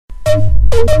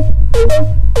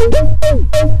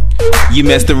You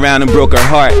messed around and broke her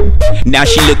heart. Now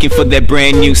she looking for that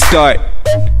brand new start.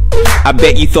 I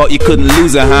bet you thought you couldn't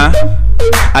lose her, huh?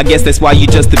 I guess that's why you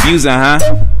just abuse her,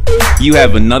 huh? You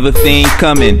have another thing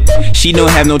coming. She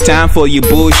don't have no time for your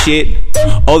bullshit.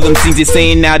 All them things you're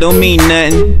saying now don't mean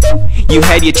nothing. You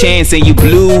had your chance and you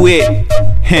blew it.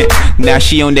 Now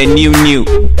she on that new.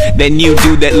 That new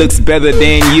dude that looks better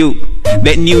than you.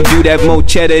 That new dude have more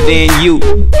cheddar than you.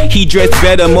 He dressed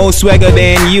better, more swagger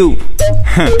than you.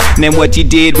 Then what you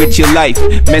did with your life,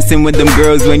 messing with them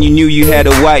girls when you knew you had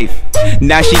a wife.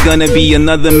 Now she gonna be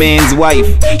another man's wife.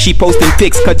 She posting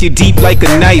pics, cut you deep like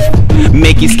a knife.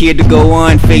 Make you scared to go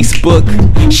on Facebook.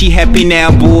 She happy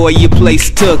now, boy, your place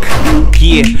took.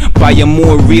 Yeah, by a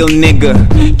more real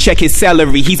nigga. Check his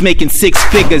salary, he's making 6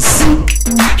 figures.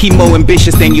 He more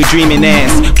ambitious than your dreaming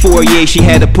ass. 4 years she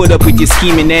had to put up with your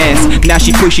scheming ass. Now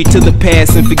she push you to the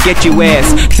past and forget your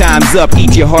ass. Time's up,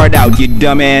 eat your heart out, you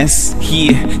dumbass.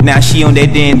 Yeah, now she on that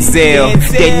Denzel.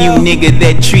 That new nigga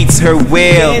that treats her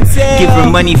well. Give her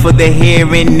money for the hair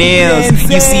and nails.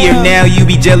 You see her now, you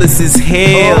be jealous as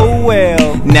hell. Oh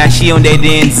well. Now she on that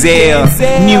Denzel.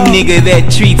 New nigga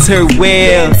that treats her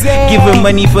well. Give her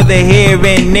money for the hair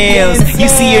and nails. You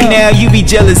see her now, you be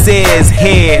jealous as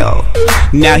hell.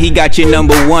 Now he got your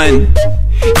 #1.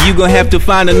 You gon' have to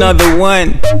find another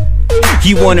one.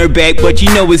 You want her back, but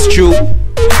you know it's true.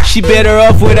 She better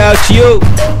off without you.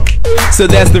 So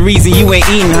that's the reason you ain't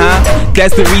eating, huh?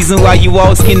 That's the reason why you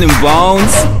all skin and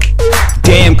bones.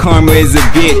 Damn, karma is a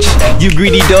bitch. You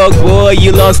greedy dog, boy,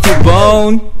 you lost your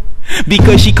bone.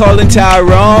 Because she calling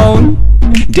Tyrone.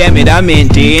 Damn it, I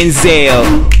meant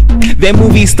Denzel. That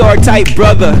movie star type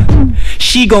brother.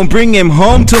 She gon' bring him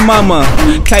home to mama.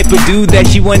 Type of dude that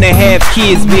she wanna have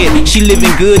kids with. She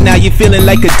living good, now you feeling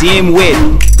like a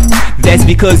dimwit. That's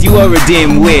because you are a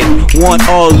dimwit. Want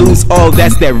all, lose all,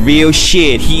 that's that real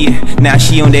shit. Yeah, now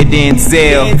she on that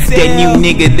Denzel. That new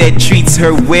nigga that treats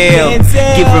her well.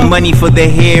 Give her money for the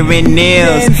hair and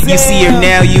nails. You see her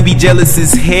now, you be jealous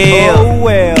as hell. Oh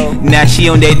well. Now she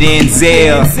on that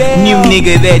Denzel. New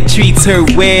nigga that treats her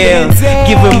well.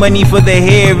 Give her money for the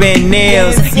hair and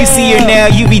nails. You see her now,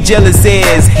 you be jealous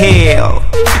as hell.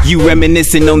 You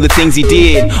reminiscing on the things he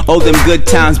did. All them good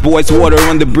times, boys, water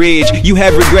on the bridge. You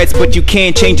have regrets, but you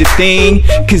can't change a thing.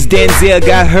 Cause Denzel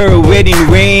got her a wedding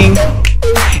ring.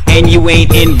 And you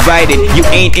ain't invited, you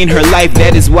ain't in her life,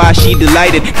 that is why she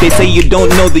delighted. They say you don't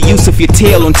know the use of your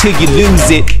tail until you lose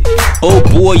it. Oh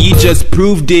boy, you just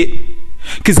proved it.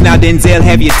 Cause now Denzel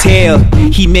have your tail.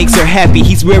 He makes her happy,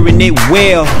 he's wearing it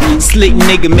well. Slick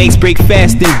nigga makes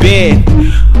breakfast in bed.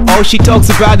 All she talks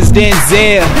about is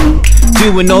Denzel.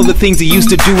 Doing all the things he used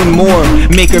to do and more.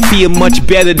 Make her feel much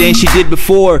better than she did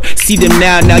before. See them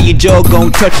now your jaw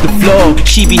gon' touch the floor.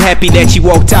 She be happy that she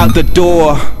walked out the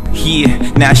door. Yeah,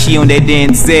 now she on that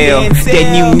Denzel. That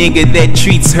new nigga that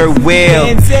treats her well.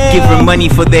 Give her money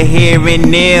for the hair and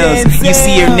nails. You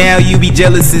see her now, you be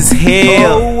jealous as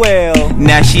hell. Oh well.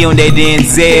 Now she on that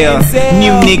Denzel.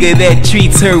 New nigga that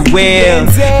treats her well.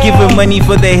 Give her money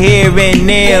for the hair and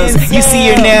nails. You see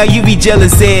her now, you be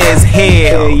jealous as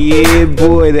hell. Yeah,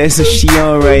 boy, that's what she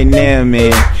on right now,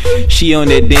 man. She on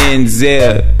that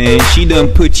Denzel, and she done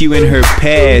put you in her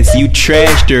past. You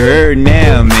trashed her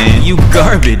now, man. You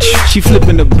garbage. She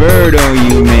flipping the bird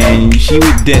on you, man. She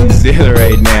with Denzel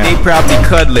right now. They probably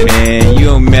cuddling, man. You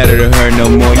don't matter to her no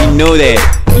more. You know that.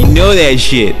 You know that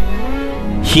shit.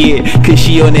 Yeah, cause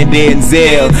she on that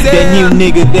Denzel. That new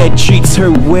nigga that treats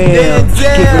her well.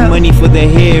 Give her money for the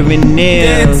hair and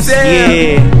nails.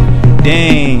 Yeah,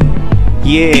 dang.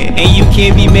 Yeah, and you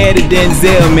can't be mad at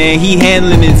Denzel, man. He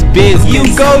handling his business.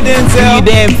 You go, Denzel. Do your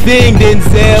damn thing,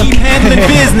 Denzel. Keep handling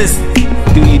business.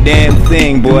 Do your damn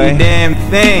thing, boy. Do your damn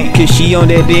thing. Cause she on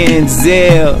that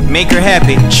Denzel. Make her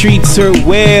happy. Treats her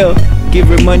well. Give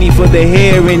her money for the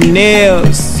hair and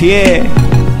nails. Yeah,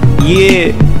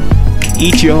 yeah.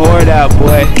 Eat your heart out,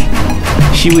 boy.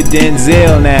 She with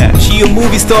Denzel now. She a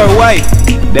movie star wife.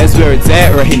 That's where it's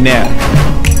at right now.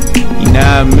 You know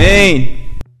what I mean?